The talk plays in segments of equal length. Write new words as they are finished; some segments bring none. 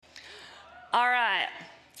All right.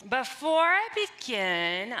 Before I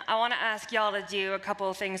begin, I want to ask y'all to do a couple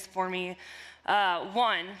of things for me.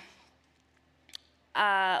 One,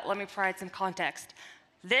 let me provide some context.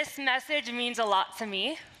 This message means a lot to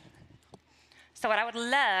me. So what I would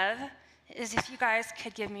love is if you guys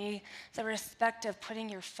could give me the respect of putting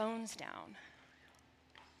your phones down.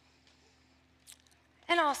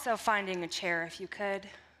 And also finding a chair if you could.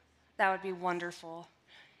 That would be wonderful.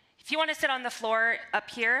 If you want to sit on the floor up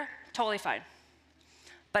here, totally fine.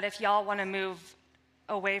 But if y'all want to move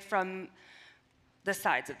away from the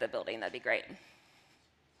sides of the building, that'd be great.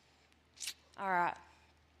 All right.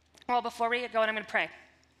 Well, before we get going, I'm going to pray.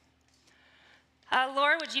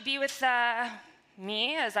 Lord, would you be with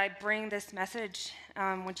me as I bring this message?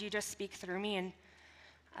 Would you just speak through me, and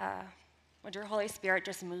would your Holy Spirit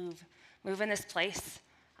just move in this place?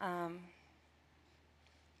 In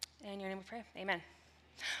your name we pray. Amen.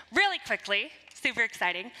 Really quickly, super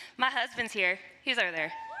exciting. My husband's here. He's over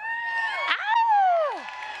there. Ow!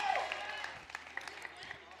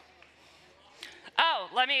 Oh,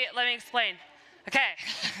 let me explain. Okay.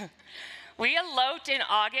 We eloped in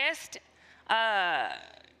August,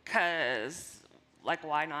 because, like,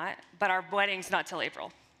 why not? But our wedding's not till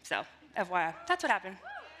April. So, FYI, that's what happened.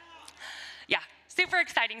 Yeah, super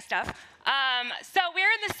exciting stuff. So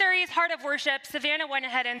we're in the series, Heart of Worship. Savannah went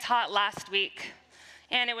ahead and taught last week,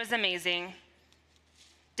 and it was amazing.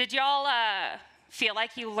 Did y'all feel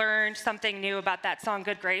like you learned something new about that song,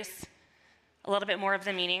 Good Grace? A little bit more of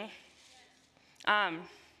the meaning? I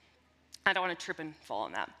don't want to trip and fall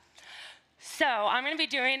on that. So I'm going to be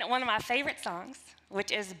doing one of my favorite songs,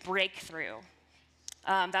 which is Breakthrough.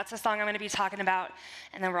 That's the song I'm going to be talking about,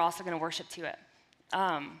 and then we're also going to worship to it.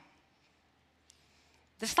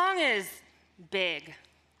 The song is big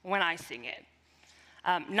when I sing it,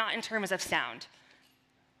 not in terms of sound,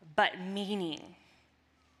 but meaning.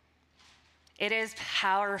 It is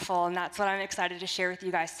powerful, and that's what I'm excited to share with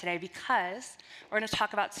you guys today, because we're going to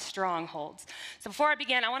talk about strongholds. So before I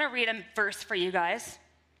begin, I want to read a verse for you guys.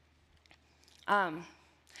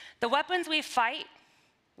 The weapons we fight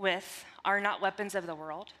with are not weapons of the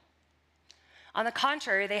world. On the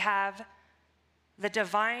contrary, they have the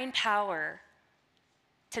divine power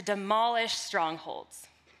to demolish strongholds.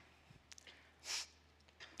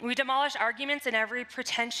 We demolish arguments and every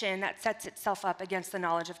pretension that sets itself up against the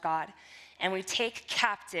knowledge of God, and we take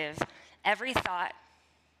captive every thought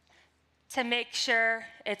to make sure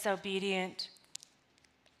it's obedient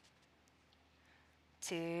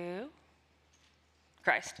to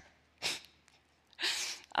Christ.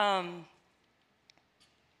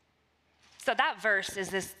 So that verse is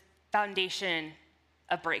this foundation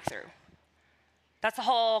of breakthrough. That's the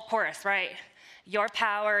whole chorus, right? Your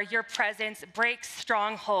power, your presence breaks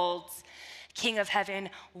strongholds, King of heaven.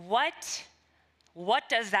 What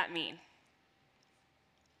does that mean?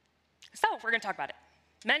 So we're going to talk about it.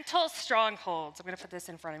 Mental strongholds. I'm going to put this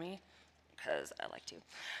in front of me because I like to.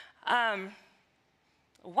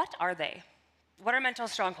 What are they? What are mental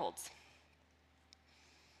strongholds?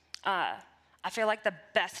 I feel like the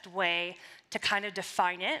best way to kind of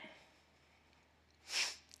define it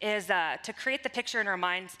is to create the picture in our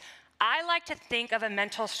minds. I like to think of a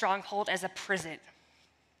mental stronghold as a prison.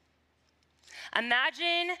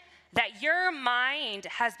 Imagine that your mind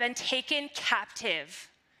has been taken captive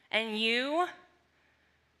and you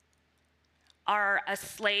are a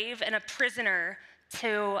slave and a prisoner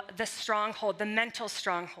to the stronghold, the mental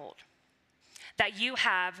stronghold that you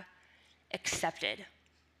have accepted.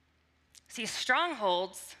 See,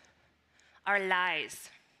 strongholds are lies.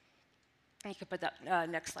 You could put that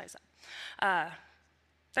next slide up.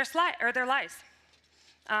 They're lies.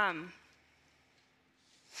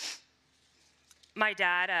 My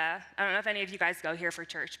dad, I don't know if any of you guys go here for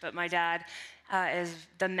church, but my dad is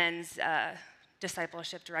the men's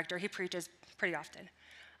discipleship director. He preaches pretty often.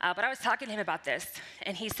 But I was talking to him about this,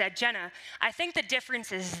 and he said, Jenna, I think the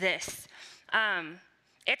difference is this.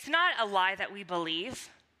 It's not a lie that we believe.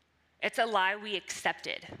 It's a lie we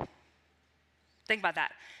accepted. Think about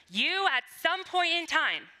that. You, at some point in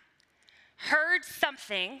time, heard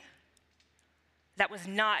something that was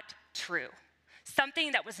not true,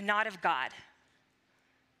 something that was not of God.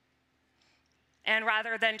 And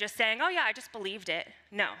rather than just saying, oh yeah, I just believed it,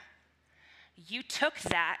 no. You took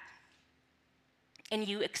that and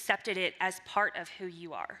you accepted it as part of who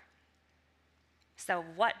you are. So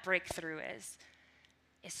what breakthrough is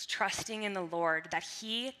trusting in the Lord that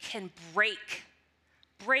he can break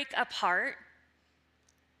apart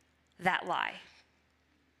that lie.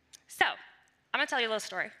 So, I'm gonna tell you a little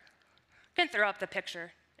story. I can throw up the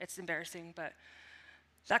picture. It's embarrassing, but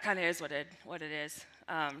that kind of is what it is.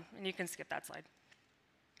 And you can skip that slide.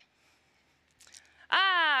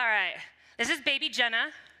 This is baby Jenna,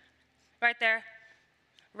 right there.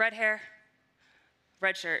 Red hair,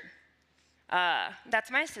 red shirt. That's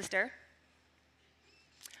my sister.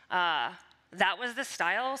 That was the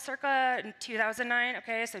style circa 2009,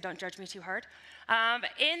 okay, so don't judge me too hard.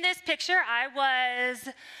 In this picture, it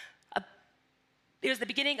was the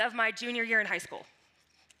beginning of my junior year in high school.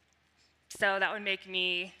 So that would make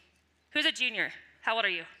me, who's a junior? How old are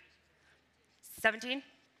you? 17?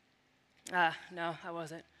 No, I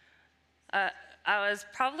wasn't. I was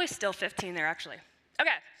probably still 15 there, actually.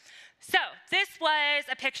 Okay, so this was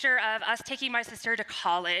a picture of us taking my sister to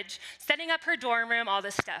college, setting up her dorm room, all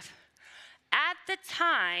this stuff. At the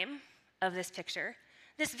time of this picture,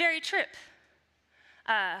 this very trip,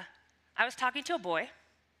 I was talking to a boy.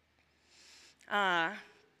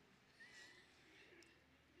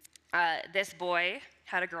 This boy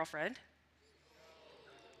had a girlfriend.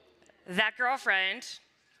 That girlfriend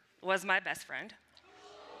was my best friend.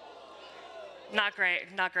 Not great,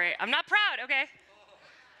 not great. I'm not proud, okay?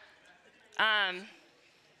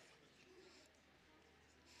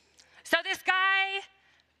 So this guy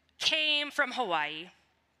came from Hawaii,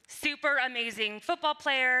 super amazing football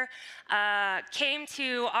player, came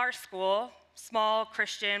to our school, small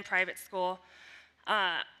Christian private school,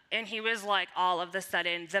 and he was like all of a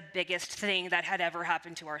sudden the biggest thing that had ever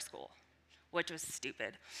happened to our school, which was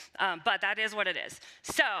stupid, but that is what it is.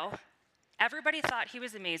 So everybody thought he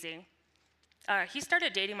was amazing. He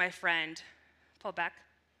started dating my friend, pull back.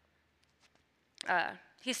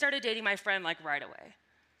 He started dating my friend like right away.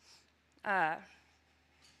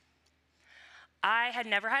 I had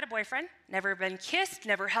never had a boyfriend, never been kissed,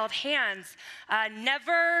 never held hands, I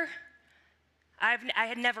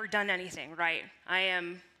had never done anything, right? I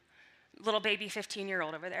am little baby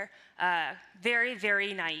 15-year-old over there, very,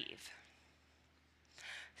 very naive.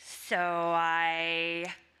 So I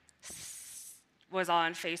was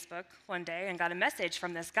on Facebook one day and got a message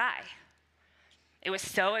from this guy. It was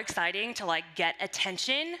so exciting to like get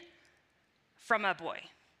attention from a boy,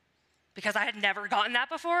 because I had never gotten that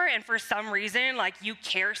before, and for some reason, like you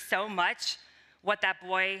care so much what that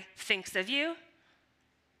boy thinks of you,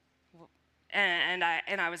 and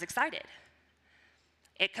I was excited.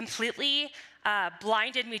 It completely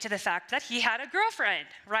blinded me to the fact that he had a girlfriend,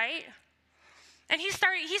 right? And he's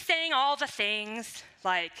saying all the things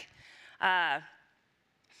like,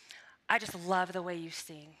 I just love the way you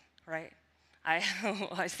sing, right?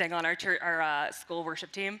 I sang on our school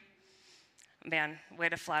worship team. Man, way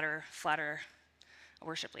to flatter a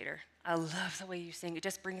worship leader. I love the way you sing. It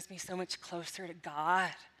just brings me so much closer to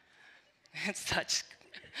God. It's such.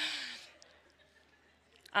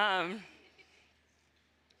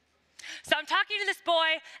 So I'm talking to this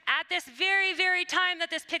boy at this very, very time that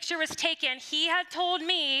this picture was taken. He had told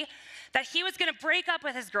me that he was going to break up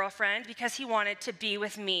with his girlfriend because he wanted to be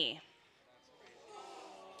with me.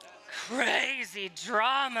 Crazy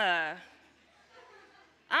drama.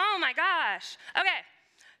 Oh my gosh. Okay,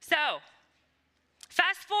 so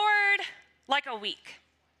fast forward like a week.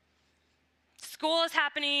 School is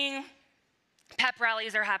happening, pep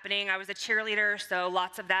rallies are happening. I was a cheerleader, so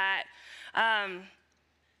lots of that. I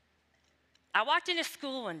walked into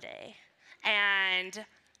school one day, and a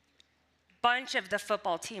bunch of the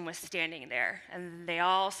football team was standing there, and they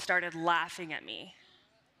all started laughing at me.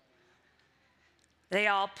 They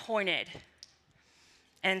all pointed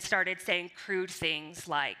and started saying crude things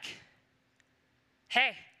like,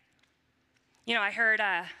 hey, you know, I heard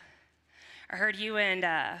you and,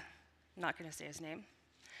 I'm not gonna say his name,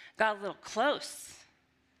 got a little close,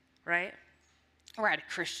 right? We're at a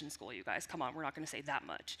Christian school, you guys, come on, we're not gonna say that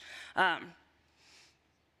much.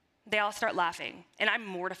 They all start laughing, and I'm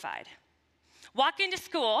mortified. Walk into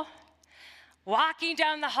school, walking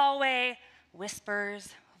down the hallway,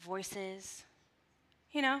 whispers, voices,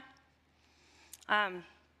 you know.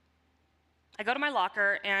 I go to my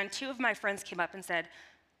locker, and two of my friends came up and said,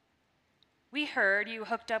 we heard you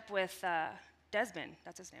hooked up with Desmond.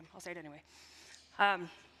 That's his name. I'll say it anyway. And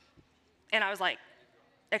I was like,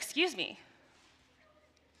 excuse me.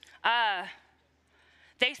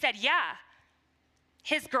 They said, yeah,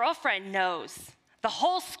 his girlfriend knows. The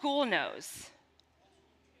whole school knows.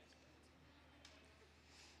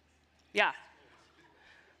 Yeah,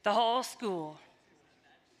 the whole school.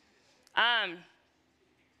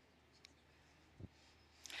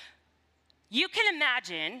 You can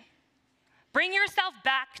imagine, bring yourself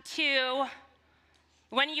back to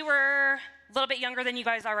when you were a little bit younger than you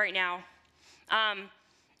guys are right now,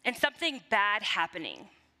 and something bad happening.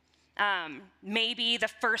 Maybe the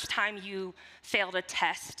first time you failed a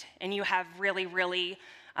test and you have really, really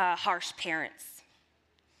harsh parents.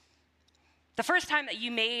 The first time that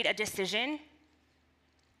you made a decision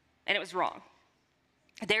and it was wrong.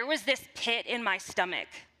 There was this pit in my stomach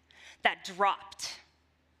that dropped.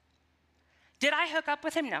 Did I hook up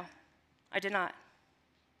with him? No, I did not.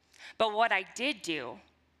 But what I did do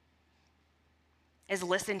is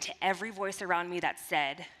listen to every voice around me that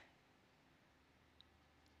said,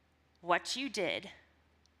 what you did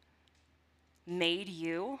made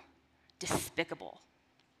you despicable.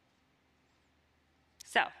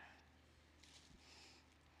 So,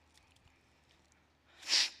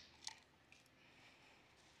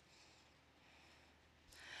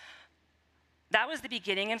 that was the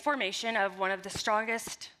beginning and formation of one of the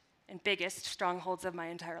strongest and biggest strongholds of my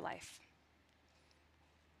entire life.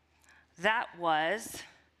 That was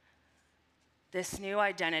this new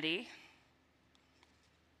identity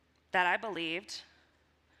that I believed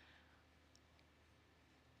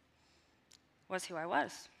was who I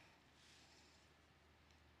was.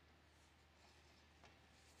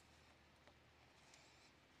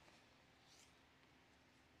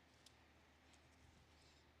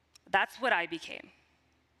 That's what I became.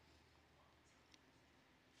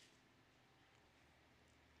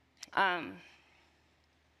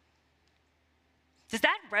 Does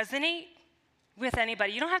that resonate with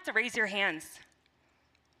anybody? You don't have to raise your hands.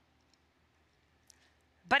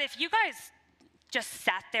 But if you guys just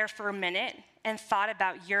sat there for a minute and thought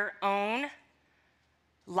about your own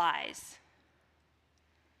lies,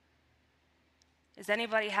 does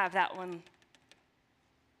anybody have that one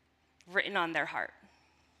written on their heart?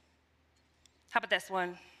 How about this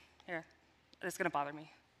one? Here, it's gonna bother me.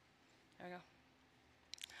 There we go.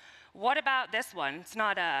 What about this one? It's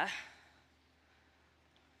not a...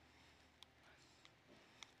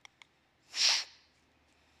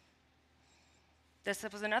 This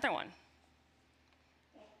was another one.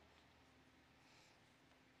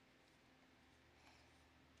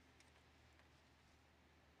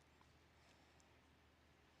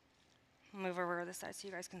 Move over to this side so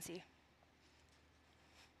you guys can see.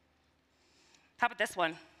 How about this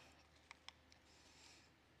one?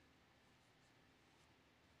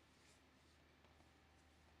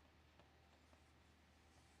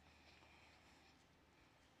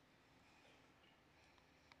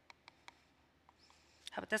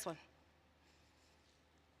 How about this one?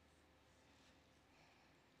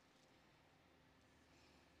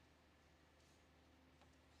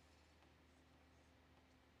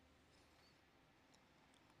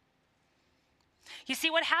 You see,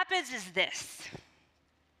 what happens is this.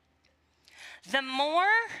 The more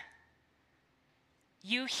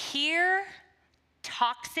you hear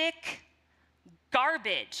toxic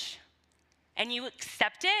garbage and you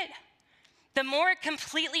accept it, the more it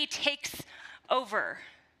completely takes over.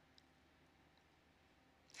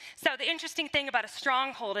 So the interesting thing about a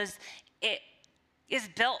stronghold is it is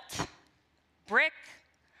built brick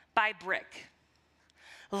by brick,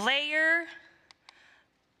 layer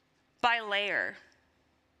by layer.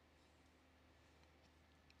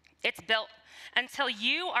 It's built until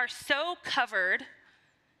you are so covered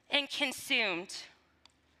and consumed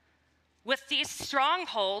with these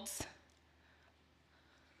strongholds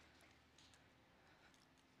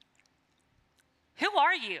who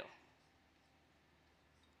are you?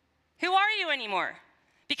 Who are you anymore?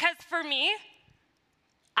 Because for me,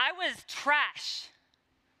 I was trash.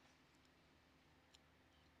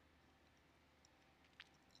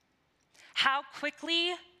 How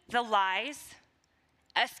quickly the lies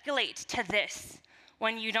escalate to this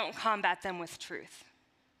when you don't combat them with truth.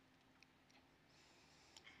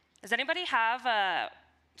 Does anybody have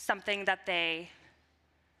something that a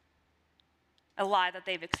lie that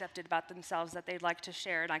they've accepted about themselves that they'd like to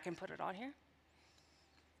share, and I can put it on here?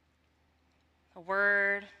 A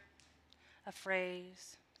word, a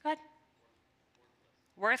phrase. Go ahead.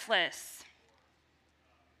 Worthless.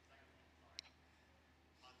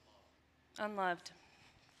 Unloved.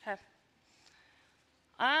 Okay.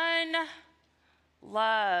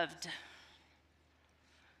 Unloved.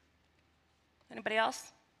 Anybody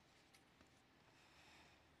else?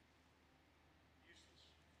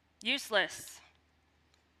 Useless.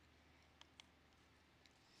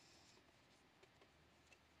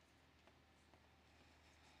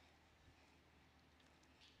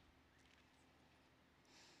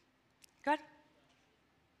 Good.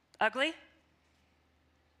 Ugly.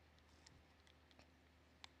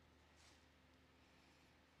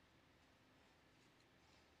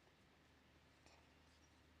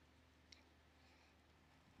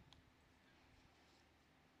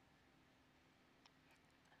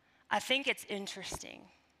 I think it's interesting.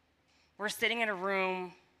 We're sitting in a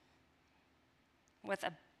room with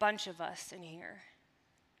a bunch of us in here.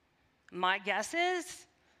 My guess is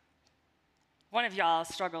one of y'all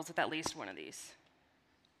struggles with at least one of these.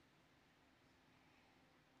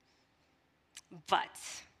 But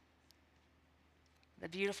the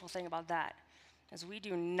beautiful thing about that is we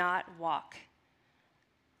do not walk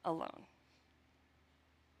alone.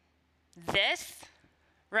 This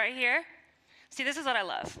right here, see, this is what I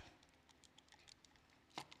love.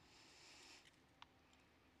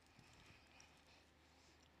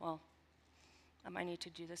 Well, I might need to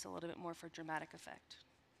do this a little bit more for dramatic effect.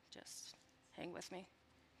 Just hang with me.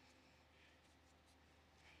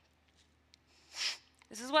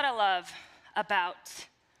 This is what I love about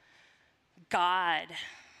God.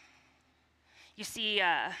 You see,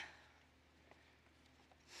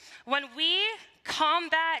 when we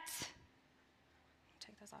combat,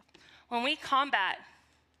 take this off. When we combat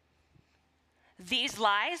these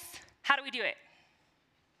lies, how do we do it?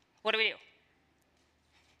 What do we do?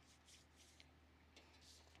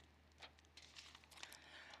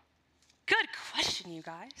 Good question, you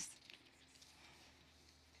guys.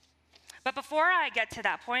 But before I get to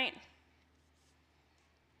that point,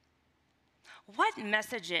 what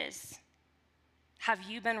messages have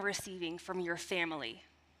you been receiving from your family?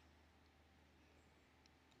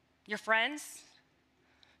 Your friends,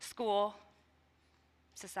 school,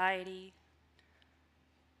 society,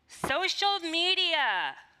 social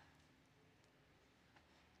media.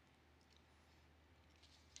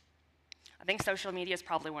 I think social media is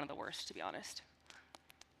probably one of the worst, to be honest.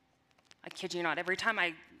 I kid you not. Every time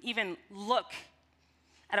I even look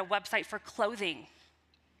at a website for clothing,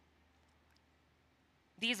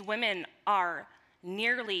 these women are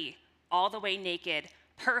nearly all the way naked,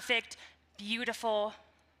 perfect, beautiful.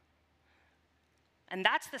 And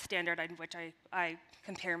that's the standard in which I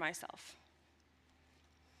compare myself.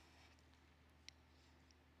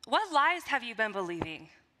 What lies have you been believing?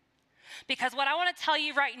 Because what I want to tell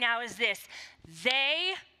you right now is this: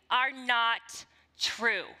 they are not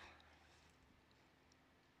true.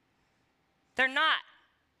 They're not.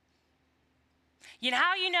 You know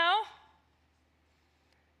how you know?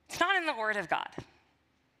 It's not in the Word of God.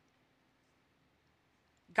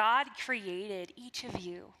 God created each of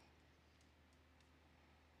you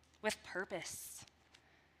with purpose.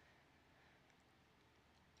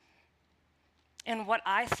 And what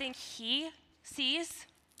I think He sees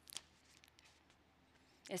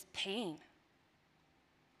is pain.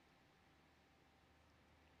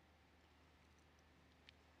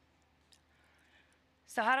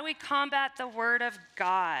 So how do we combat the Word of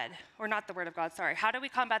God? Or not the Word of God, sorry. How do we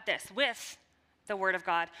combat this? With the Word of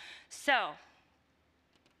God. So, I'm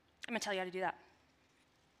going to tell you how to do that.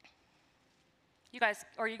 You guys,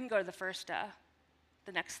 or you can go to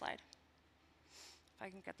the next slide. If I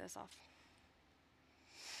can get this off.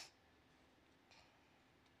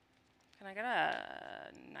 Can I get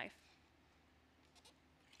a knife?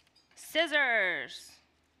 Scissors.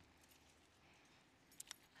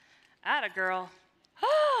 Atta girl.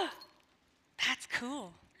 Oh, that's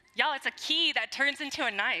cool. Y'all, it's a key that turns into a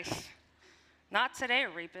knife. Not today,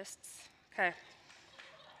 rapists. Okay.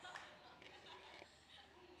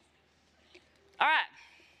 All right.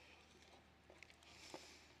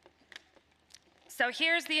 So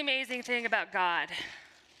here's the amazing thing about God.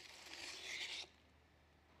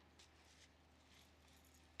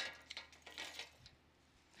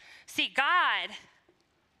 See, God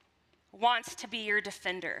wants to be your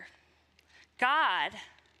defender. God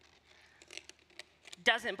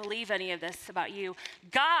doesn't believe any of this about you.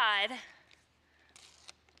 God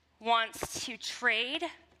wants to trade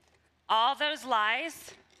all those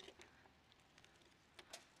lies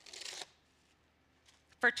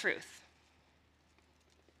for truth.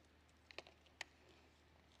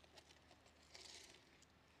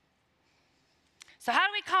 So how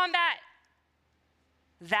do we combat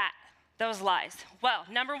those lies? Well,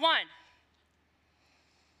 number one,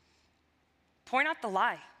 point out the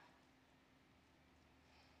lie.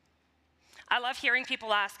 I love hearing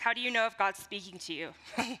people ask, how do you know if God's speaking to you?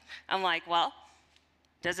 I'm like, well,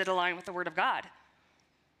 does it align with the Word of God?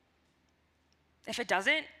 If it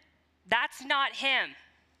doesn't, that's not Him.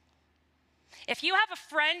 If you have a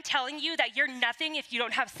friend telling you that you're nothing if you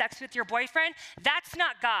don't have sex with your boyfriend, that's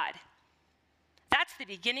not God. That's the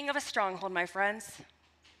beginning of a stronghold, my friends.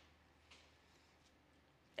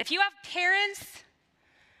 If you have parents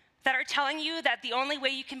that are telling you that the only way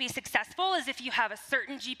you can be successful is if you have a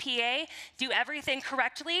certain GPA, do everything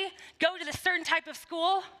correctly, go to the certain type of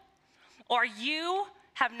school, or you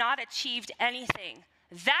have not achieved anything,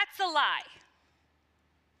 that's a lie.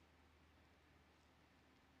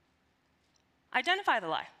 Identify the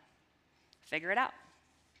lie. Figure it out.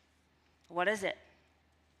 What is it?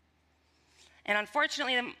 And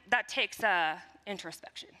unfortunately, that takes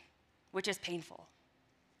introspection, which is painful.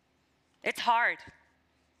 It's hard.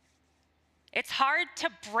 It's hard to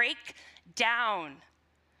break down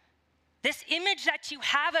this image that you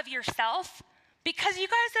have of yourself because you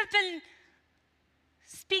guys have been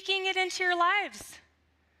speaking it into your lives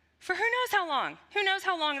for who knows how long. Who knows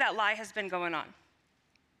how long that lie has been going on.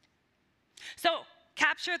 So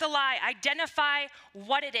capture the lie, identify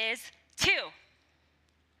what it is. 2,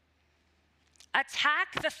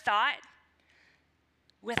 attack the thought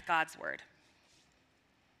with God's word.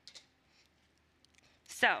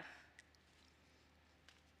 So,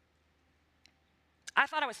 I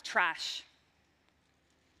thought I was trash.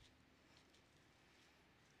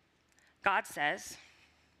 God says,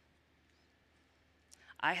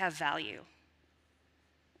 I have value.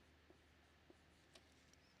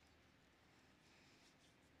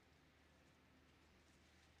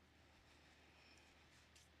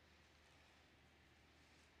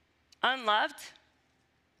 Unloved?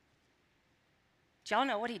 Do y'all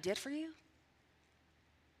know what he did for you?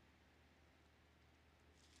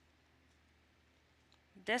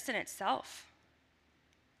 This in itself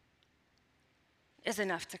is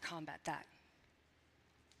enough to combat that.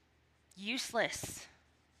 Useless.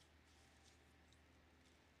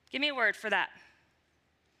 Give me a word for that.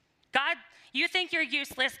 God, you think you're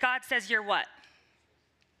useless. God says you're what?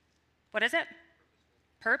 What is it?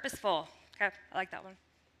 Purposeful. Okay, I like that one.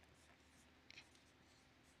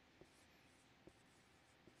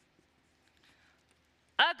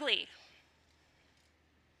 Ugly.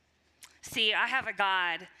 See, I have a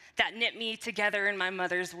God that knit me together in my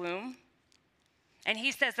mother's womb, and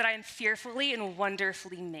he says that I am fearfully and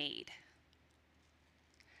wonderfully made.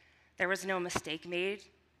 There was no mistake made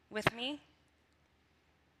with me.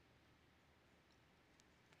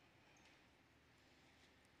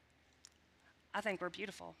 I think we're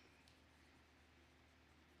beautiful.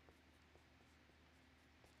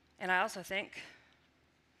 And I also think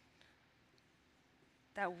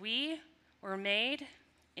that we were made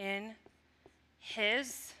in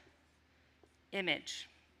his image.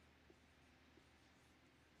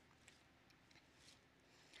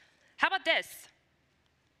 How about this?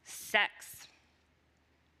 Sex.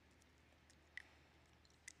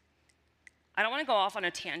 I don't want to go off on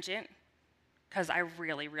a tangent because I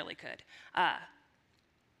really, really could.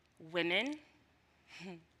 Women,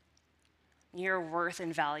 your worth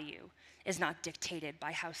and value is not dictated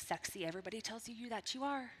by how sexy everybody tells you that you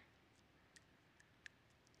are.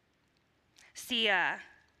 See,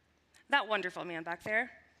 that wonderful man back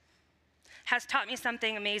there has taught me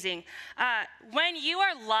something amazing. When you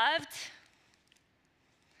are loved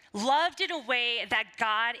in a way that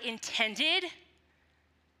God intended,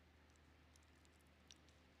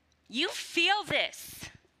 you feel this.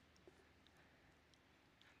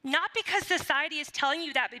 Not because society is telling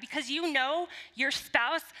you that, but because you know your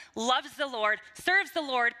spouse loves the Lord, serves the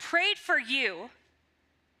Lord, prayed for you.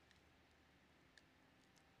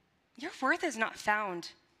 Your worth is not found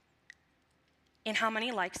in how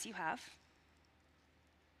many likes you have.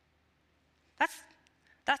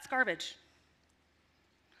 That's garbage.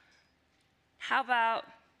 How about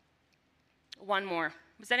one more?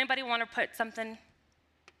 Does anybody want to put something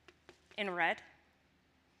in red?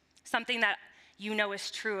 Something that you know is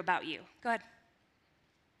true about you. Go ahead.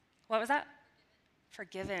 What was that?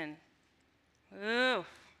 Forgiven. Ooh.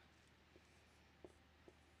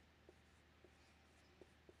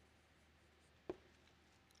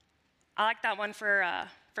 I like that one for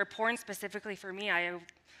porn specifically. For me, I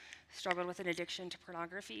struggled with an addiction to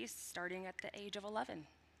pornography starting at the age of 11.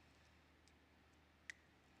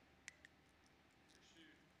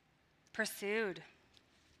 Pursued.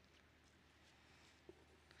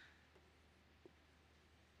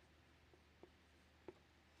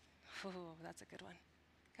 Ooh, that's a good one.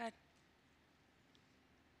 Good.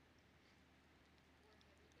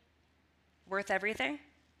 Worth everything?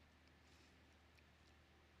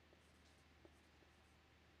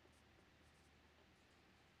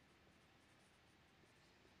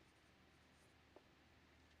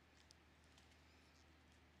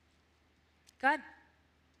 Good.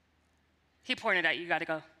 He pointed at you, got to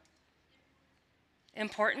go.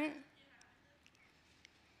 Important?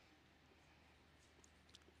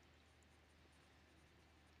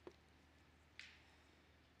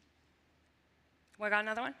 We got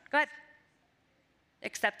another one? Go ahead.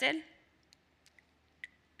 Accepted?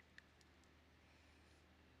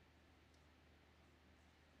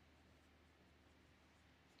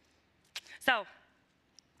 So,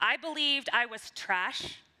 I believed I was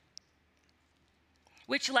trash,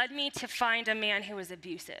 which led me to find a man who was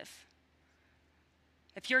abusive.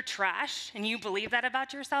 If you're trash and you believe that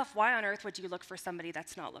about yourself, why on earth would you look for somebody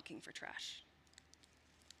that's not looking for trash?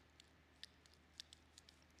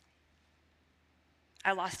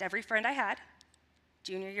 I lost every friend I had,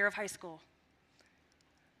 junior year of high school.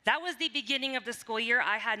 That was the beginning of the school year.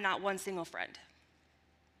 I had not one single friend.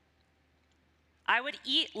 I would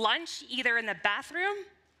eat lunch either in the bathroom,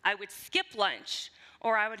 I would skip lunch,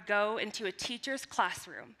 or I would go into a teacher's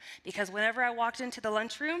classroom, because whenever I walked into the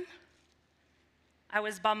lunchroom, I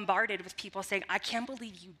was bombarded with people saying, I can't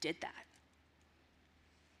believe you did that.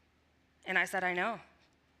 And I said, I know.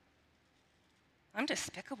 I'm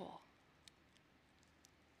despicable.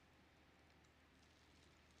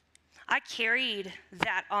 I carried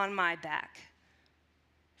that on my back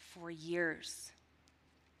for years.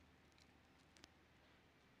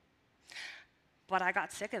 But I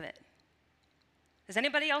got sick of it. Is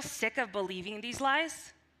anybody else sick of believing these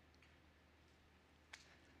lies?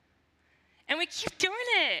 And we keep doing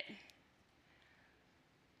it.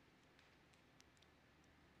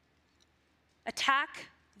 Attack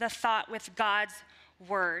the thought with God's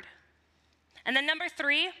word. And then number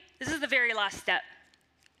 3, this is the very last step.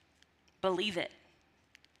 Believe it.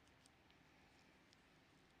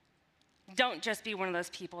 Don't just be one of those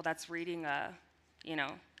people that's reading a,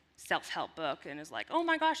 self-help book and is like, oh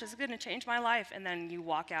my gosh, this is gonna change my life, and then you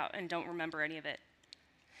walk out and don't remember any of it.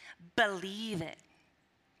 Believe it.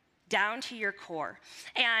 Down to your core.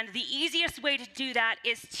 And the easiest way to do that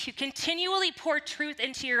is to continually pour truth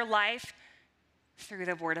into your life through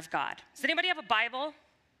the Word of God. Does anybody have a Bible?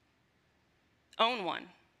 Own one.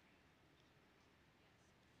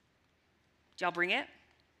 Did y'all bring it?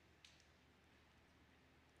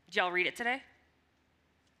 Did y'all read it today?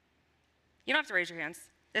 You don't have to raise your hands.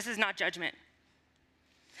 This is not judgment.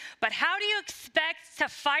 But how do you expect to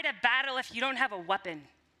fight a battle if you don't have a weapon?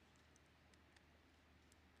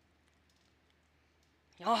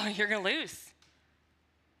 Oh, you're going to lose.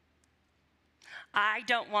 I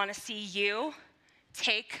don't want to see you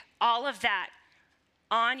take all of that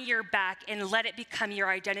on your back and let it become your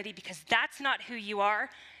identity, because that's not who you are.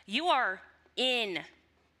 You are in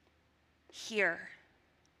here.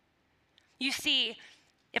 You see,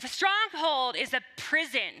 if a stronghold is a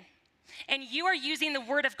prison and you are using the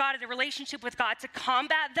Word of God in a relationship with God to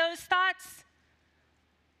combat those thoughts,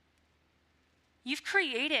 you've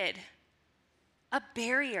created a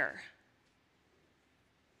barrier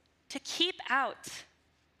to keep out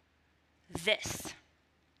this.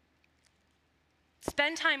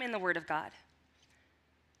 Spend time in the Word of God.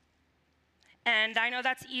 And I know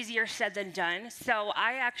that's easier said than done, so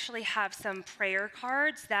I actually have some prayer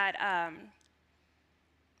cards that,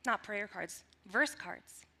 not prayer cards, verse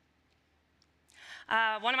cards.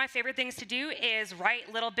 One of my favorite things to do is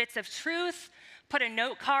write little bits of truth, put a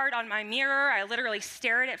note card on my mirror. I literally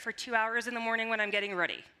stare at it for 2 hours in the morning when I'm getting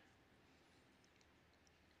ready.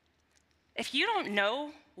 If you don't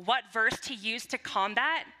know what verse to use to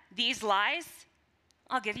combat these lies,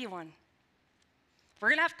 I'll give you one. We're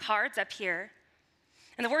going to have cards up here,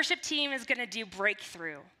 and the worship team is going to do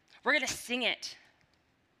Breakthrough. We're going to sing it.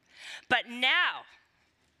 But now,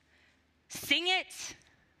 sing it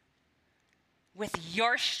with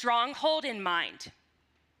your stronghold in mind.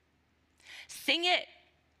 Sing it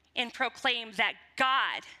and proclaim that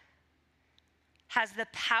God has the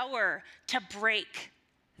power to break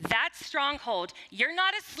that stronghold. You're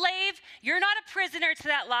not a slave. You're not a prisoner to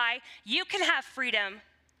that lie. You can have freedom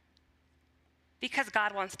because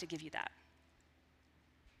God wants to give you that.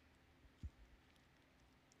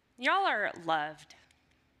 Y'all are loved.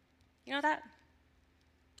 You know that?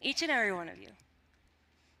 Each and every one of you.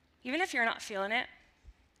 Even if you're not feeling it,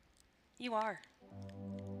 you are.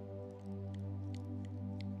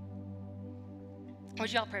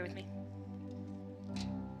 Would y'all pray with me?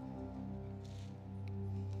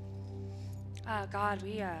 God,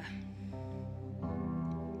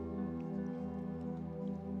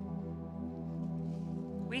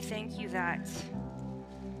 we thank you that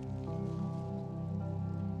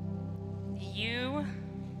you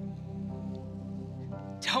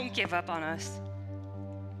don't give up on us.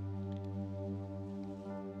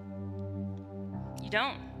 You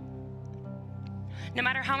don't. No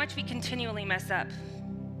matter how much we continually mess up,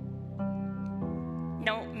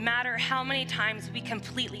 no matter how many times we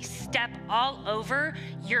completely step all over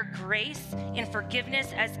your grace and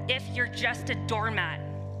forgiveness as if you're just a doormat,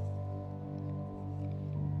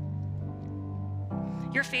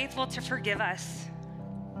 you're faithful to forgive us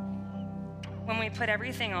when we put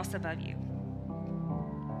everything else above you.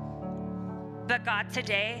 But God,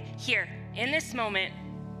 today, here, in this moment,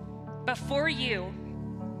 before you,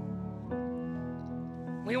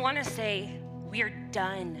 we want to say, we are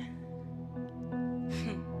done.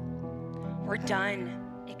 We're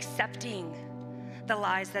done accepting the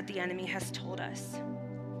lies that the enemy has told us.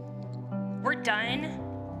 We're done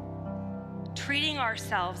treating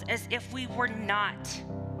ourselves as if we were not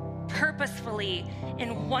purposefully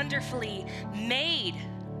and wonderfully made.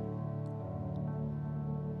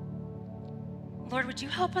 Lord, would you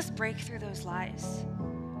help us break through those lies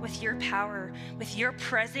with your power, with your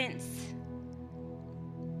presence?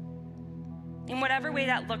 In whatever way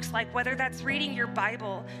that looks like, whether that's reading your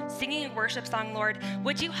Bible, singing a worship song, Lord,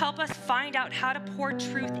 would you help us find out how to pour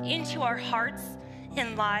truth into our hearts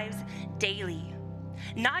and lives daily?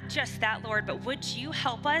 Not just that, Lord, but would you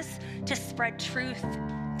help us to spread truth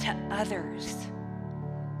to others?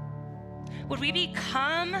 Would we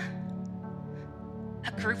become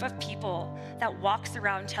a group of people that walks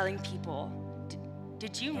around telling people,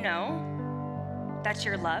 did you know that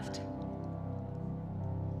you're loved?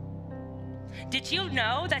 Did you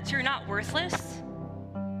know that you're not worthless?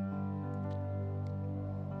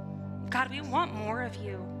 God, we want more of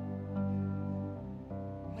you.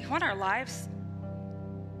 We want our lives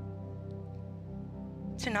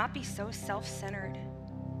to not be so self-centered.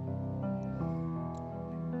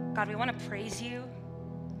 God, we want to praise you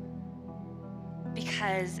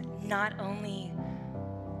because not only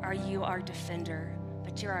are you our defender,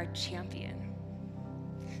 but you're our champion.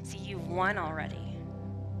 See, you've won already.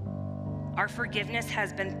 Our forgiveness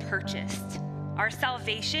has been purchased. Our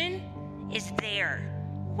salvation is there,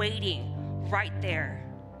 waiting, right there.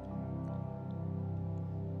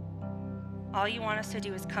 All you want us to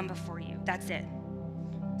do is come before you. That's it.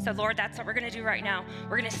 So Lord, that's what we're gonna do right now.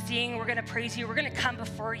 We're gonna sing, we're gonna praise you, we're gonna come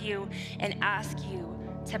before you and ask you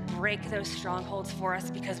to break those strongholds for us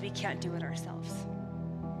because we can't do it ourselves.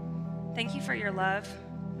 Thank you for your love,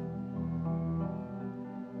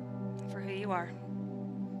 for who you are.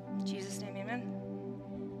 In Jesus' name, amen.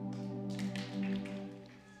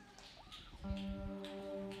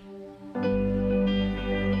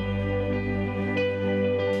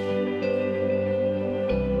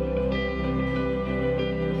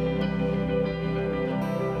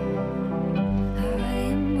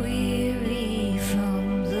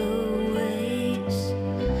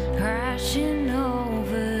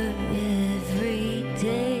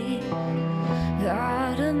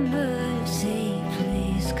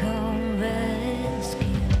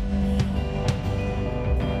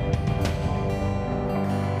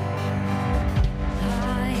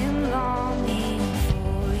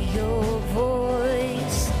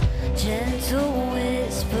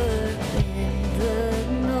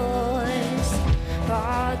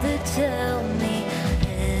 Tell